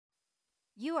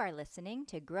You are listening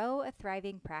to Grow a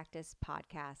Thriving Practice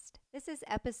podcast. This is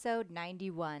episode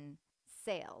 91,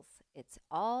 Sales. It's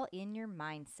all in your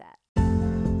mindset.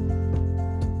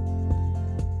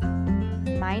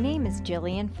 My name is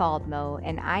Jillian Faldmo,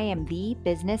 and I am the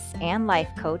business and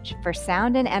life coach for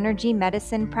sound and energy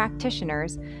medicine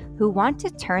practitioners who want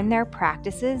to turn their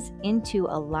practices into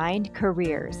aligned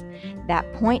careers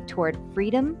that point toward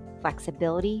freedom,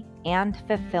 flexibility, and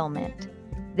fulfillment.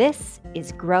 This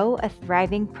is Grow a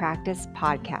Thriving Practice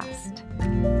podcast.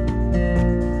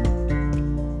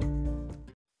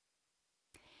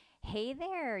 Hey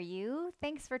there, you.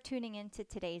 Thanks for tuning into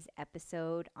today's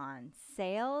episode on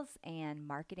sales and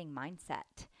marketing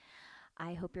mindset.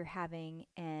 I hope you're having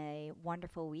a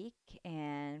wonderful week.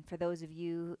 And for those of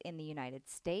you in the United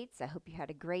States, I hope you had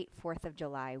a great 4th of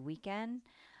July weekend.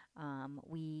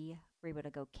 We were able to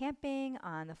go camping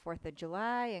on the 4th of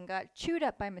July and got chewed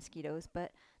up by mosquitoes,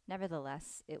 but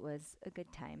nevertheless, it was a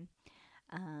good time.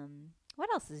 What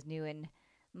else is new in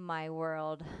my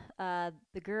world?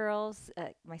 The girls,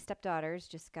 my stepdaughters,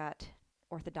 just got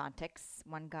orthodontics.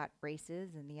 One got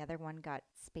braces and the other one got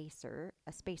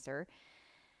a spacer.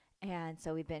 And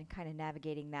so we've been kind of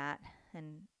navigating that.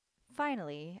 And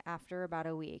finally, after about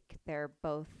a week, they're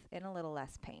both in a little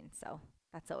less pain. So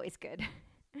that's always good.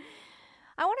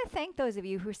 I want to thank those of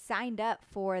you who signed up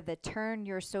for the Turn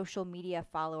Your Social Media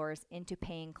Followers into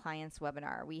Paying Clients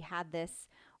webinar. We had this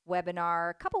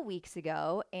webinar a couple weeks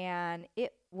ago, and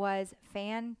it was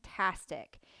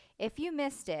fantastic. If you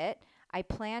missed it, I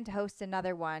plan to host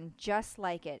another one just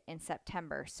like it in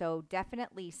September, so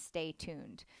definitely stay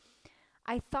tuned.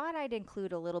 I thought I'd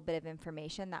include a little bit of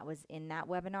information that was in that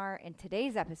webinar in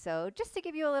today's episode, just to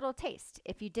give you a little taste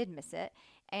if you did miss it.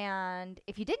 And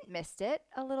if you didn't miss it,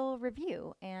 a little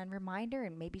review and reminder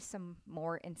and maybe some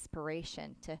more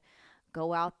inspiration to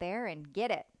go out there and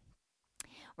get it.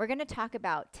 We're going to talk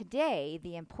about today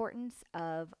the importance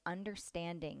of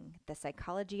understanding the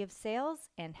psychology of sales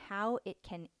and how it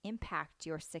can impact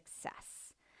your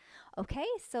success. Okay,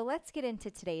 so let's get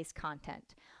into today's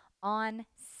content on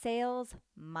sales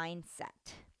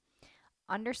mindset.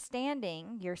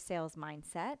 Understanding your sales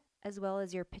mindset as well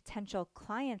as your potential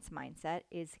client's mindset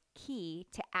is key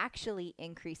to actually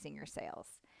increasing your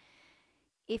sales.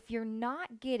 If you're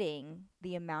not getting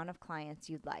the amount of clients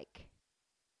you'd like,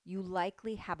 you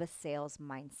likely have a sales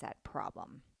mindset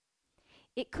problem.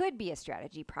 It could be a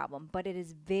strategy problem, but it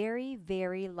is very,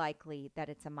 very likely that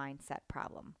it's a mindset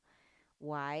problem.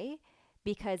 Why?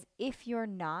 Because if you're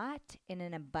not in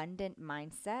an abundant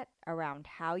mindset around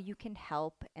how you can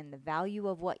help and the value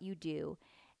of what you do,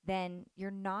 then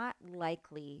you're not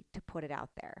likely to put it out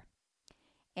there.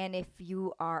 And if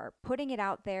you are putting it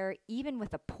out there, even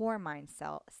with a poor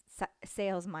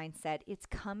sales mindset, it's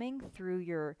coming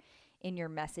through in your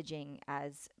messaging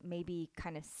as maybe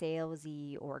kind of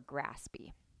salesy or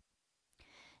graspy.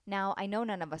 Now, I know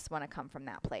none of us want to come from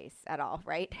that place at all,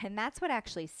 right? And that's what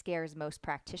actually scares most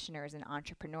practitioners and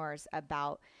entrepreneurs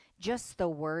about just the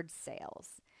word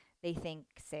sales. They think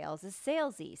sales is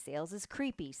salesy, sales is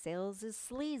creepy, sales is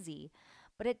sleazy,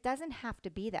 but it doesn't have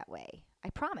to be that way. I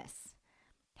promise.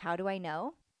 How do I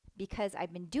know? Because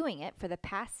I've been doing it for the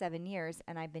past 7 years,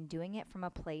 and I've been doing it from a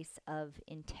place of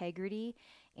integrity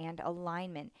and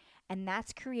alignment, and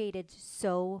that's created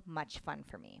so much fun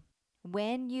for me.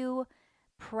 When you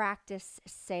practice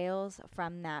sales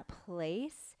from that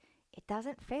place, it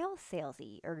doesn't feel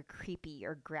salesy or creepy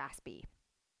or graspy.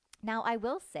 Now, I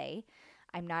will say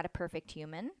I'm not a perfect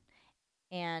human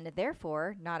and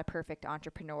therefore not a perfect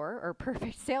entrepreneur or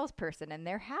perfect salesperson. And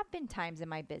there have been times in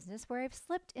my business where I've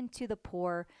slipped into the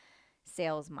poor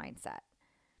sales mindset.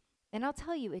 And I'll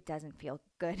tell you, it doesn't feel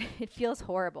good. It feels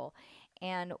horrible.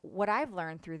 And what I've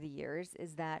learned through the years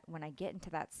is that when I get into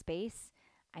that space,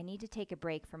 I need to take a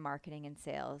break from marketing and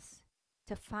sales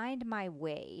to find my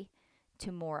way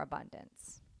to more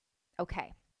abundance.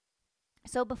 Okay,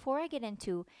 so before I get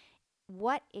into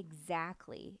what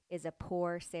exactly is a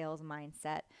poor sales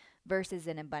mindset versus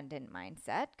an abundant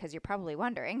mindset, because you're probably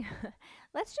wondering,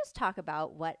 let's just talk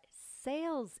about what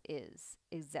sales is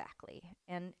exactly.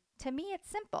 And to me, it's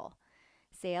simple.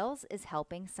 Sales is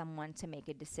helping someone to make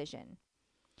a decision.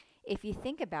 If you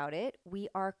think about it, we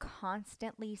are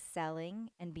constantly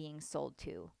selling and being sold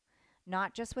to,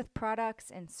 not just with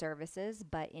products and services,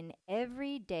 but in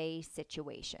everyday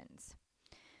situations.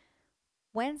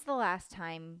 When's the last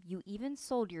time you even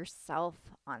sold yourself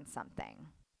on something?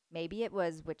 Maybe it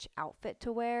was which outfit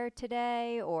to wear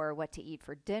today, or what to eat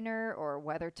for dinner, or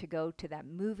whether to go to that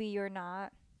movie or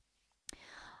not.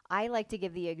 I like to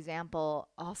give the example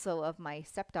also of my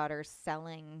stepdaughters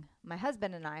selling my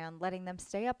husband and I on letting them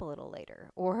stay up a little later,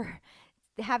 or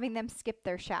having them skip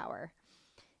their shower.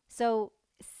 So,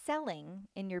 selling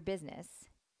in your business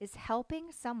is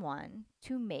helping someone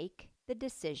to make the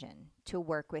decision to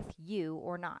work with you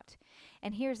or not.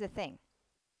 And here's the thing,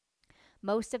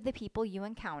 most of the people you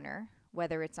encounter,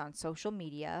 whether it's on social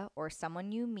media or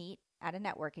someone you meet at a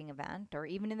networking event or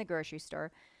even in the grocery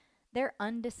store, they're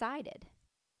undecided.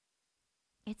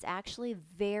 It's actually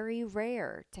very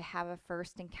rare to have a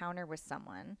first encounter with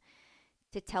someone,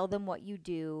 to tell them what you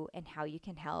do and how you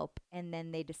can help, and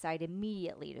then they decide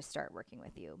immediately to start working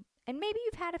with you. And maybe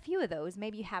you've had a few of those,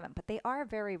 maybe you haven't, but they are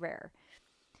very rare.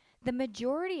 The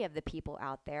majority of the people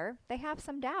out there, they have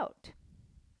some doubt,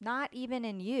 not even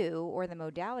in you or the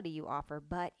modality you offer,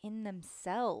 but in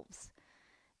themselves.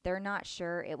 They're not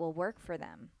sure it will work for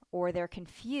them, or they're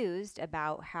confused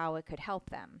about how it could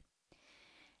help them.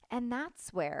 And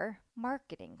that's where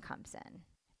marketing comes in.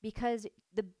 Because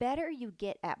the better you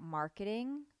get at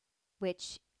marketing,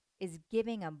 which is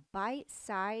giving a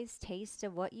bite-sized taste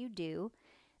of what you do,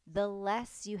 the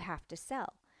less you have to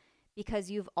sell.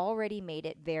 Because you've already made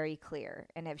it very clear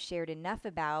and have shared enough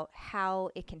about how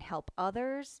it can help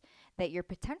others that your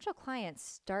potential clients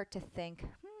start to think,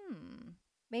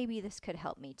 maybe this could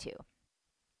help me too.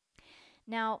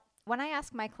 Now, when I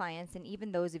ask my clients, and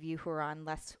even those of you who are on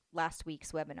last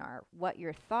week's webinar, what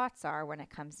your thoughts are when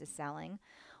it comes to selling,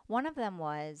 one of them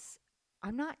was,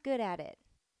 I'm not good at it.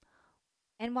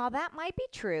 And while that might be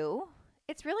true,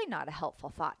 it's really not a helpful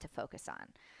thought to focus on.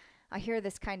 I hear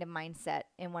this kind of mindset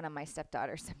in one of my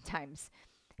stepdaughters sometimes.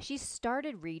 She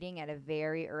started reading at a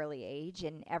very early age,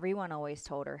 and everyone always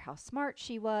told her how smart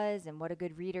she was and what a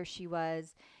good reader she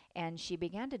was. And she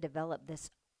began to develop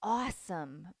this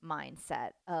awesome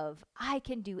mindset of, I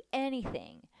can do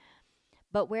anything.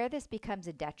 But where this becomes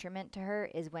a detriment to her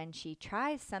is when she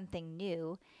tries something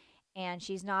new and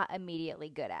she's not immediately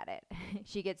good at it.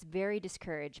 She gets very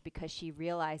discouraged because she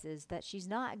realizes that she's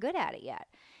not good at it yet.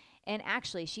 And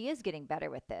actually, she is getting better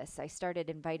with this. I started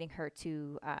inviting her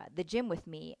to the gym with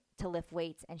me to lift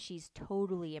weights, and she's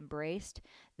totally embraced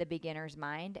the beginner's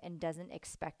mind and doesn't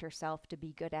expect herself to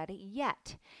be good at it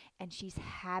yet. And she's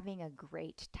having a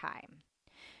great time.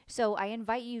 So I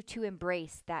invite you to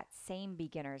embrace that same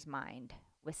beginner's mind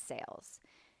with sales.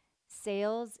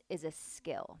 Sales is a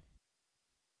skill,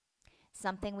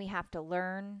 something we have to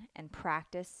learn and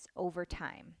practice over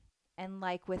time. And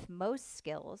like with most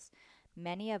skills,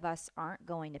 many of us aren't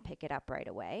going to pick it up right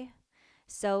away.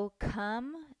 So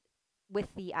come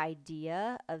with the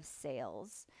idea of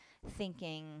sales,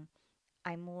 thinking,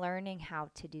 I'm learning how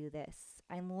to do this.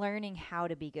 I'm learning how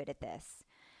to be good at this.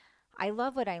 I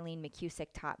love what Eileen McCusick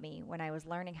taught me when I was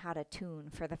learning how to tune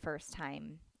for the first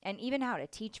time and even how to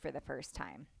teach for the first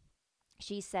time.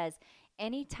 She says,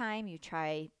 anytime you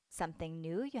try something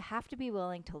new, you have to be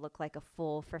willing to look like a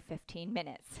fool for 15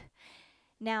 minutes.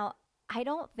 Now, I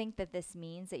don't think that this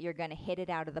means that you're going to hit it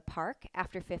out of the park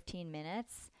after 15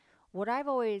 minutes. What I've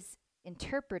always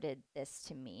interpreted this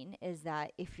to mean is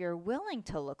that if you're willing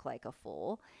to look like a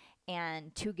fool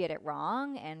and to get it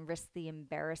wrong and risk the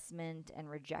embarrassment and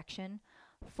rejection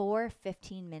for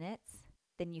 15 minutes,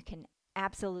 then you can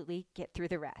absolutely get through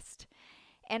the rest.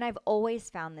 And I've always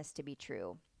found this to be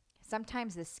true.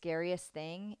 Sometimes the scariest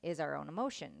thing is our own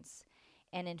emotions.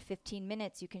 And in 15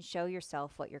 minutes, you can show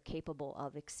yourself what you're capable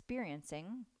of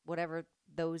experiencing, whatever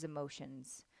those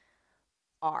emotions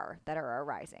are that are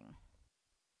arising.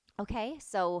 Okay,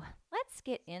 so let's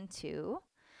get into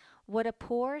what a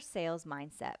poor sales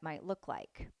mindset might look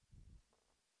like.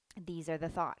 These are the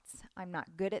thoughts. I'm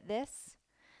not good at this.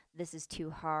 This is too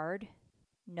hard.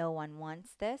 No one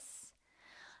wants this.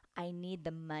 I need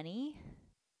the money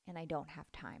and I don't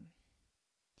have time.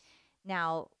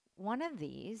 Now, one of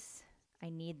these, I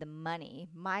need the money,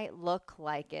 might look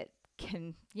like it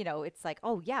can, it's like,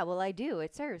 oh yeah, well I do,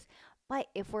 it serves. But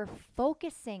if we're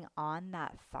focusing on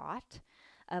that thought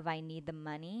of I need the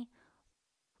money,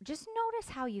 just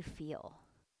notice how you feel,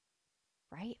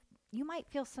 right? You might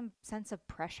feel some sense of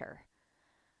pressure,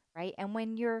 right? And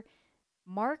when you're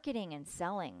marketing and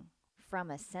selling from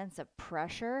a sense of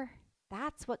pressure,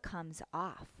 that's what comes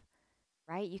off,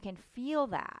 right? You can feel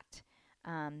that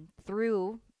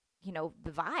through,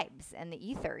 the vibes and the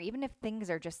ether. Even if things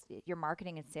are just, your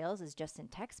marketing and sales is just in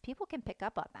text, people can pick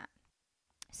up on that.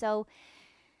 So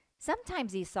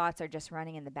sometimes these thoughts are just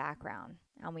running in the background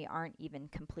and we aren't even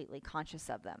completely conscious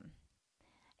of them.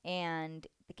 And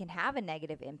it can have a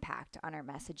negative impact on our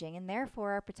messaging and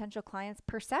therefore our potential clients'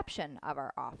 perception of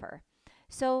our offer.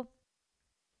 So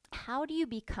how do you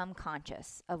become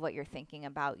conscious of what you're thinking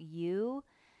about you,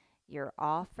 your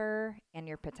offer, and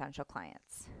your potential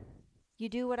clients? You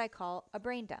do what I call a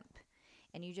brain dump.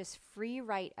 and you just free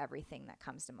write everything that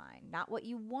comes to mind. Not what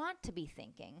you want to be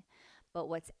thinking, but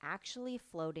what's actually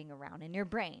floating around in your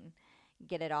brain.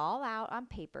 Get it all out on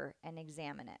paper and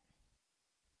examine it.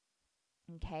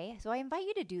 Okay, so I invite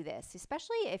you to do this,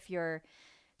 especially if you're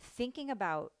thinking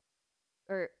about,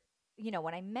 or,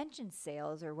 when I mention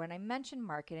sales or when I mention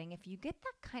marketing, if you get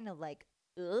that kind of like,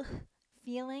 ugh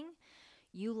feeling,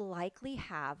 you likely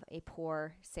have a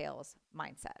poor sales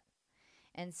mindset.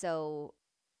 And so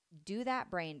do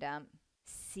that brain dump,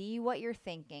 see what you're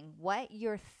thinking. What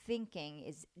you're thinking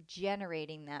is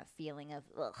generating that feeling of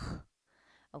ugh.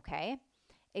 Okay?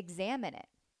 Examine it,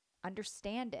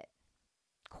 understand it,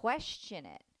 question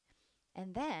it,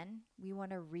 and then we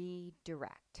want to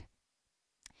redirect.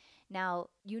 Now,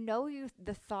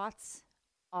 the thoughts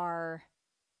are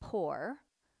poor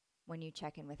when you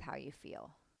check in with how you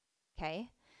feel. Okay?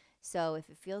 So if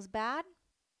it feels bad,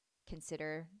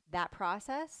 consider that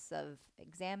process of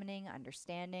examining,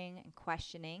 understanding, and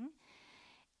questioning,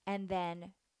 and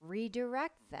then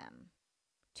redirect them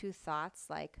to thoughts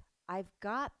like, I've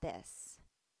got this.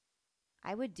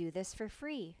 I would do this for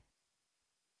free.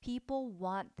 People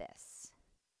want this.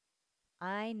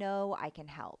 I know I can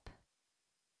help.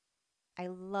 I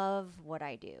love what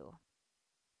I do.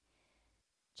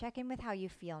 Check in with how you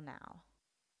feel now.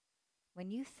 When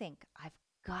you think, I've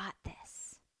got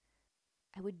this,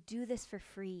 I would do this for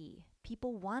free.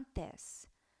 People want this.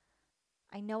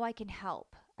 I know I can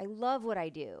help. I love what I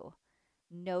do.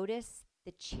 Notice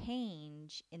the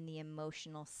change in the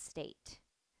emotional state.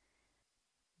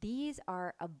 These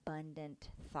are abundant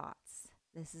thoughts.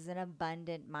 This is an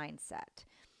abundant mindset.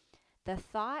 The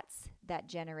thoughts that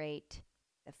generate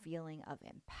the feeling of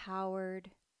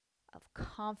empowered, of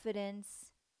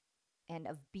confidence, and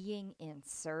of being in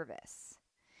service.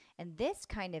 And this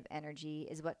kind of energy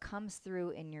is what comes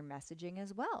through in your messaging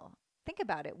as well. Think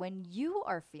about it. When you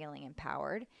are feeling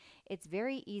empowered, it's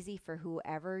very easy for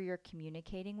whoever you're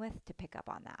communicating with to pick up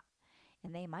on that.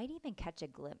 And they might even catch a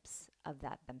glimpse of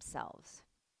that themselves.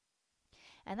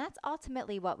 And that's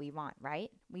ultimately what we want, right?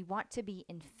 We want to be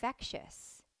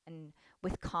infectious and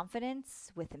with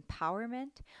confidence, with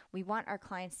empowerment. We want our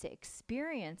clients to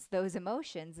experience those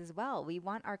emotions as well. We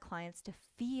want our clients to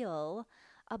feel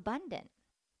abundant.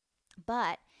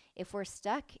 But if we're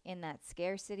stuck in that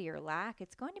scarcity or lack,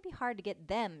 it's going to be hard to get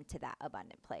them to that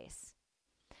abundant place.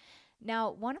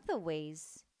 Now, one of the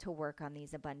ways to work on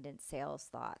these abundant sales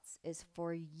thoughts is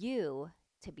for you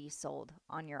to be sold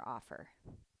on your offer.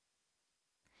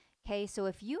 Okay, so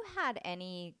if you had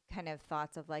any kind of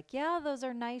thoughts of like, yeah, those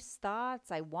are nice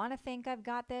thoughts. I want to think I've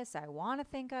got this. I want to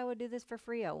think I would do this for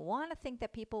free. I want to think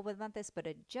that people would want this, but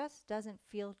it just doesn't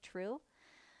feel true.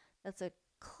 That's a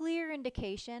clear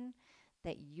indication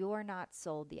that you're not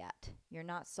sold yet. You're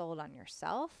not sold on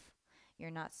yourself. You're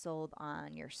not sold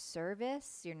on your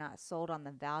service. You're not sold on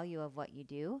the value of what you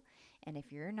do. And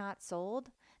if you're not sold,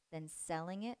 then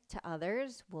selling it to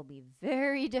others will be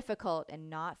very difficult and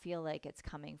not feel like it's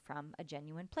coming from a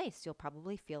genuine place. You'll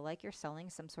probably feel like you're selling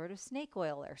some sort of snake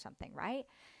oil or something, right?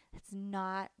 That's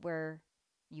not where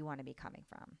you want to be coming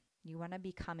from. You want to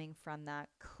be coming from that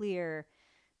clear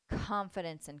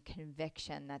confidence and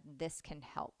conviction that this can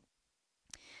help.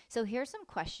 So here's some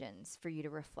questions for you to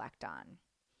reflect on.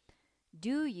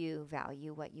 Do you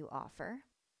value what you offer?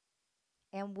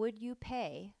 And would you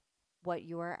pay what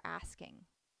you are asking?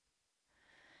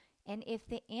 And if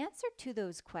the answer to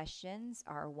those questions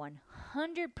are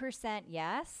 100%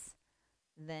 yes,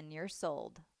 then you're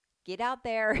sold. Get out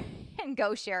there and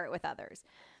go share it with others.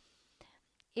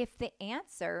 If the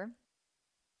answer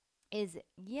is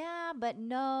yeah, but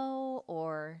no,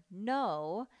 or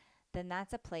no, then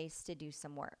that's a place to do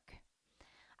some work.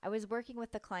 I was working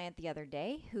with a client the other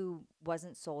day who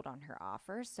wasn't sold on her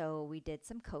offer, so we did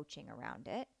some coaching around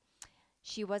it.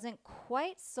 She wasn't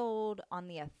quite sold on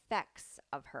the effects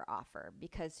of her offer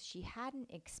because she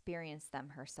hadn't experienced them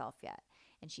herself yet,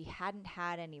 and she hadn't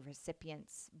had any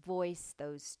recipients voice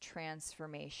those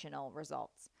transformational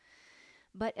results.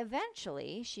 But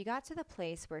eventually, she got to the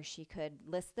place where she could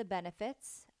list the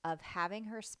benefits of having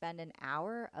her spend an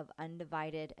hour of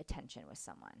undivided attention with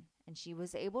someone. And she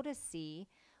was able to see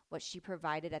what she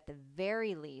provided at the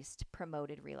very least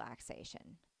promoted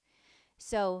relaxation.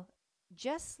 So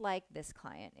just like this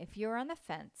client, if you're on the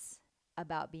fence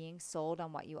about being sold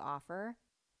on what you offer,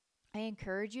 I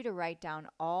encourage you to write down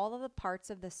all of the parts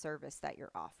of the service that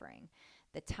you're offering,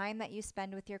 the time that you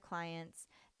spend with your clients,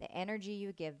 the energy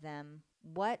you give them,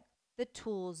 what the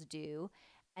tools do,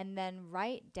 and then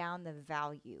write down the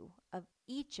value of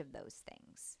each of those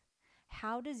things.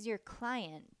 How does your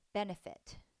client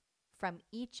benefit from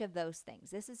each of those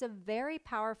things? This is a very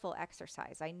powerful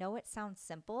exercise. I know it sounds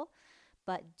simple,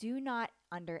 but do not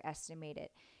underestimate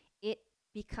it. It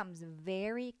becomes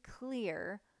very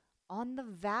clear on the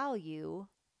value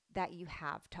that you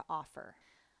have to offer.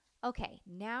 Okay,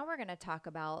 now we're going to talk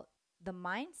about the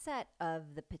mindset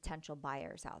of the potential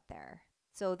buyers out there.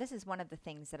 So, this is one of the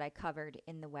things that I covered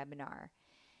in the webinar.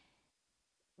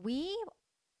 We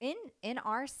in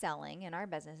our selling, in our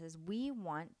businesses, we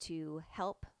want to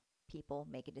help people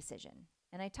make a decision.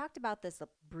 And I talked about this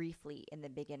briefly in the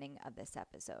beginning of this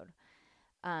episode.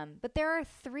 But there are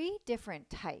three different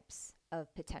types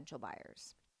of potential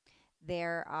buyers.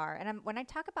 There are, and when I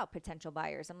talk about potential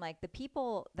buyers, I'm like the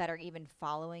people that are even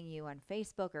following you on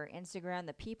Facebook or Instagram,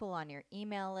 the people on your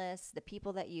email list, the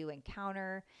people that you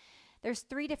encounter. There's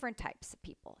three different types of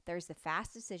people. There's the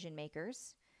fast decision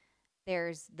makers,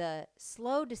 there's the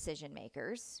slow decision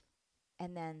makers,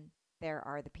 and then there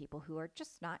are the people who are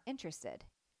just not interested.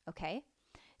 Okay?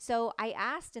 So I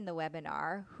asked in the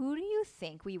webinar, who do you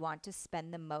think we want to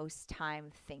spend the most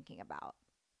time thinking about?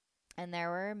 And there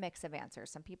were a mix of answers.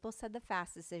 Some people said the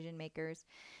fast decision makers.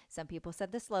 Some people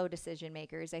said the slow decision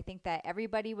makers. I think that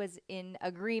everybody was in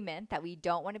agreement that we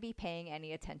don't want to be paying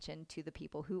any attention to the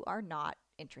people who are not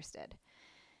interested.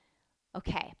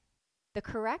 Okay, the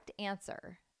correct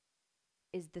answer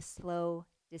is the slow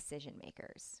decision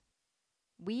makers.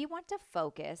 We want to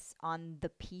focus on the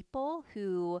people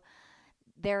who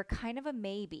they're kind of a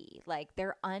maybe, like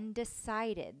they're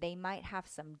undecided. They might have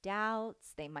some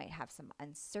doubts, they might have some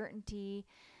uncertainty,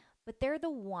 but they're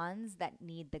the ones that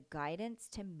need the guidance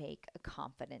to make a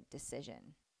confident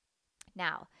decision.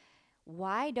 Now,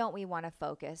 why don't we want to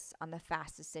focus on the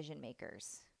fast decision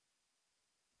makers?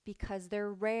 Because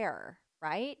they're rare,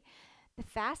 right? The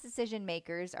fast decision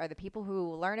makers are the people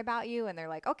who learn about you and they're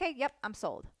like, okay, yep, I'm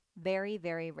sold. Very,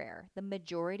 very rare. The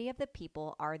majority of the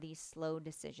people are these slow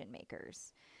decision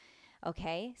makers.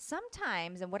 Okay,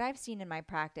 sometimes, and what I've seen in my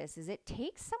practice is it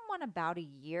takes someone about a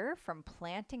year from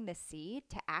planting the seed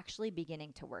to actually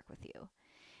beginning to work with you.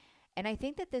 And I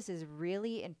think that this is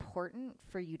really important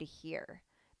for you to hear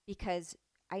because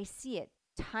I see it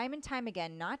time and time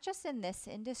again, not just in this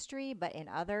industry, but in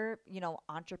other,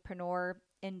 entrepreneur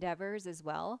endeavors as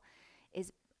well,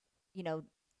 is,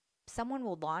 someone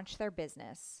will launch their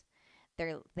business.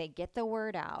 They get the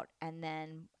word out, and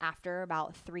then after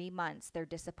about 3 months, they're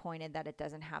disappointed that it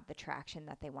doesn't have the traction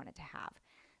that they wanted to have.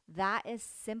 That is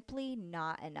simply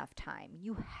not enough time.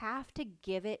 You have to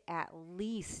give it at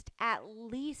least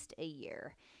a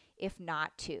year, if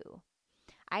not two.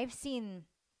 I've seen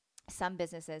some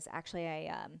businesses,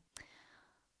 actually,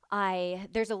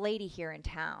 there's a lady here in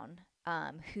town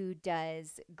who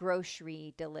does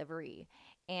grocery delivery,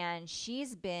 and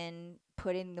she's been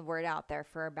putting the word out there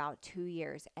for about 2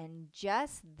 years. And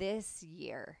just this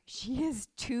year, she is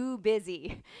too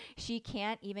busy. She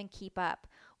can't even keep up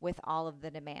with all of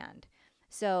the demand.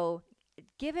 So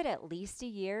give it at least a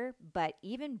year, but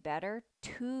even better,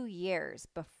 2 years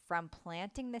from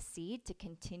planting the seed to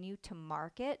continue to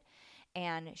market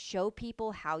and show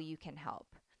people how you can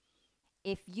help.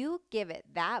 If you give it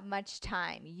that much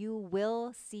time, you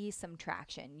will see some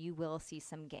traction. You will see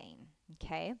some gain.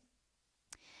 Okay.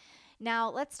 Now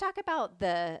let's talk about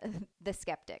the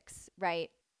skeptics,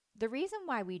 right? The reason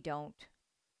why we don't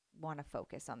want to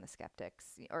focus on the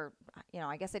skeptics, or,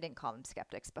 I guess I didn't call them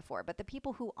skeptics before, but the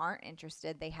people who aren't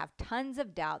interested, they have tons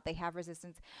of doubt, they have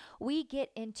resistance. We get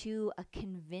into a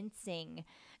convincing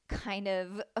kind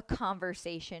of a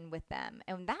conversation with them.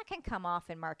 And that can come off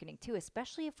in marketing too,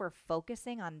 especially if we're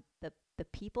focusing on the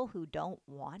people who don't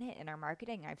want it in our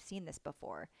marketing. I've seen this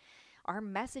before. Our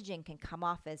messaging can come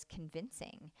off as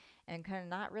convincing and kind of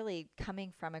not really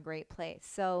coming from a great place.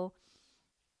 So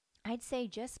I'd say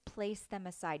just place them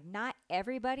aside. Not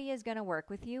everybody is going to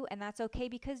work with you, and that's okay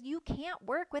because you can't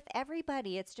work with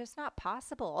everybody. It's just not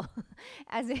possible.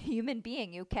 As a human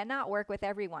being, you cannot work with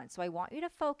everyone. So I want you to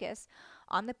focus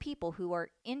on the people who are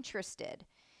interested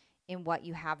in what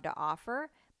you have to offer,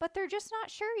 but they're just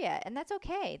not sure yet, and that's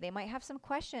okay. They might have some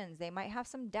questions. They might have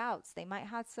some doubts. They might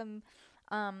have some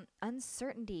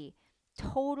uncertainty.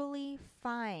 Totally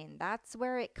fine. That's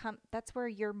where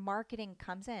your marketing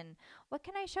comes in. What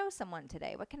can I show someone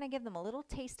today? What can I give them a little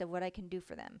taste of what I can do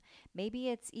for them? Maybe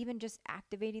it's even just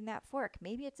activating that fork.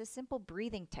 Maybe it's a simple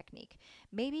breathing technique.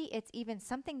 Maybe it's even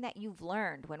something that you've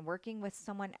learned when working with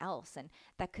someone else, and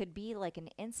that could be like an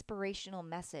inspirational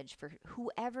message for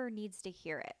whoever needs to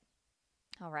hear it.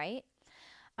 All right.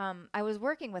 I was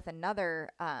working with another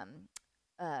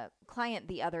client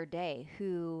the other day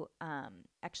who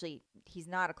actually he's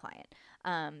not a client,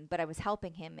 but I was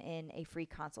helping him in a free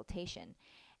consultation,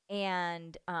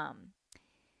 and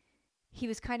he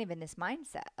was kind of in this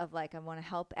mindset of like, I want to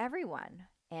help everyone.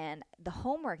 And the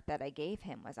homework that I gave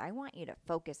him was, I want you to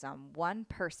focus on one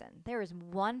person. There is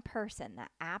one person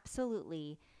that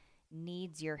absolutely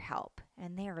needs your help,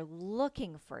 and they are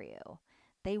looking for you.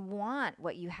 They want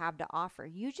what you have to offer.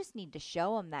 You just need to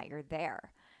show them that you're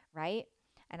there, right?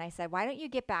 And I said, why don't you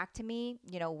get back to me,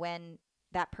 when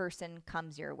that person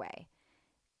comes your way?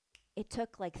 It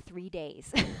took like 3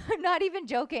 days. I'm not even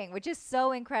joking, which is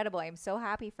so incredible. I'm so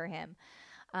happy for him.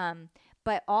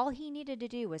 But all he needed to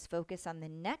do was focus on the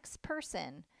next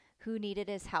person who needed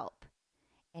his help.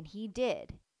 And he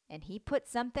did. And he put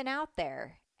something out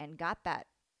there and got that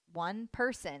one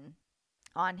person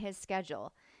on his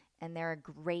schedule. And they're a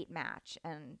great match.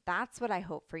 And that's what I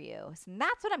hope for you. So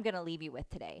that's what I'm going to leave you with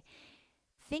today.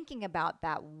 Thinking about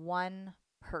that one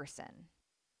person,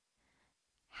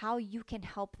 how you can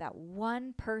help that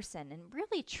one person, and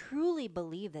really truly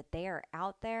believe that they are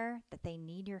out there, that they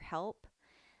need your help,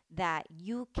 that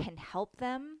you can help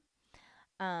them,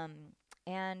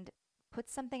 and put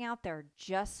something out there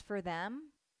just for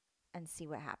them and see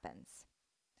what happens.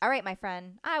 All right, my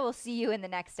friend, I will see you in the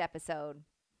next episode.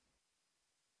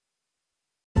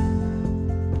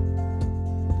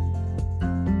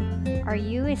 Are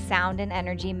you a sound and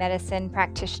energy medicine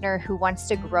practitioner who wants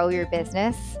to grow your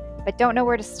business but don't know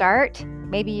where to start?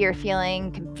 Maybe you're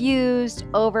feeling confused,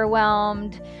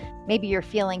 overwhelmed. Maybe you're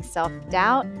feeling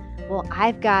self-doubt. Well,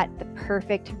 I've got the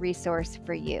perfect resource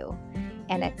for you,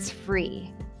 and it's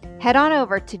free. Head on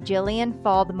over to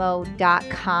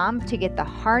jillianfaldmo.com to get the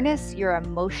Harness Your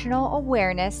Emotional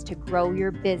Awareness to Grow Your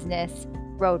Business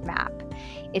roadmap.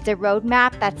 It's a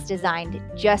roadmap that's designed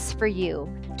just for you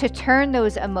to turn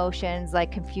those emotions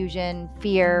like confusion,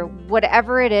 fear,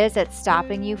 whatever it is that's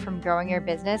stopping you from growing your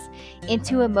business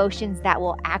into emotions that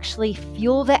will actually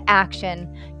fuel the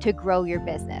action to grow your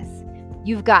business.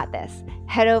 You've got this.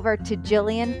 Head over to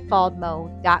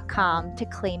jillianfaldmo.com to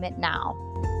claim it now.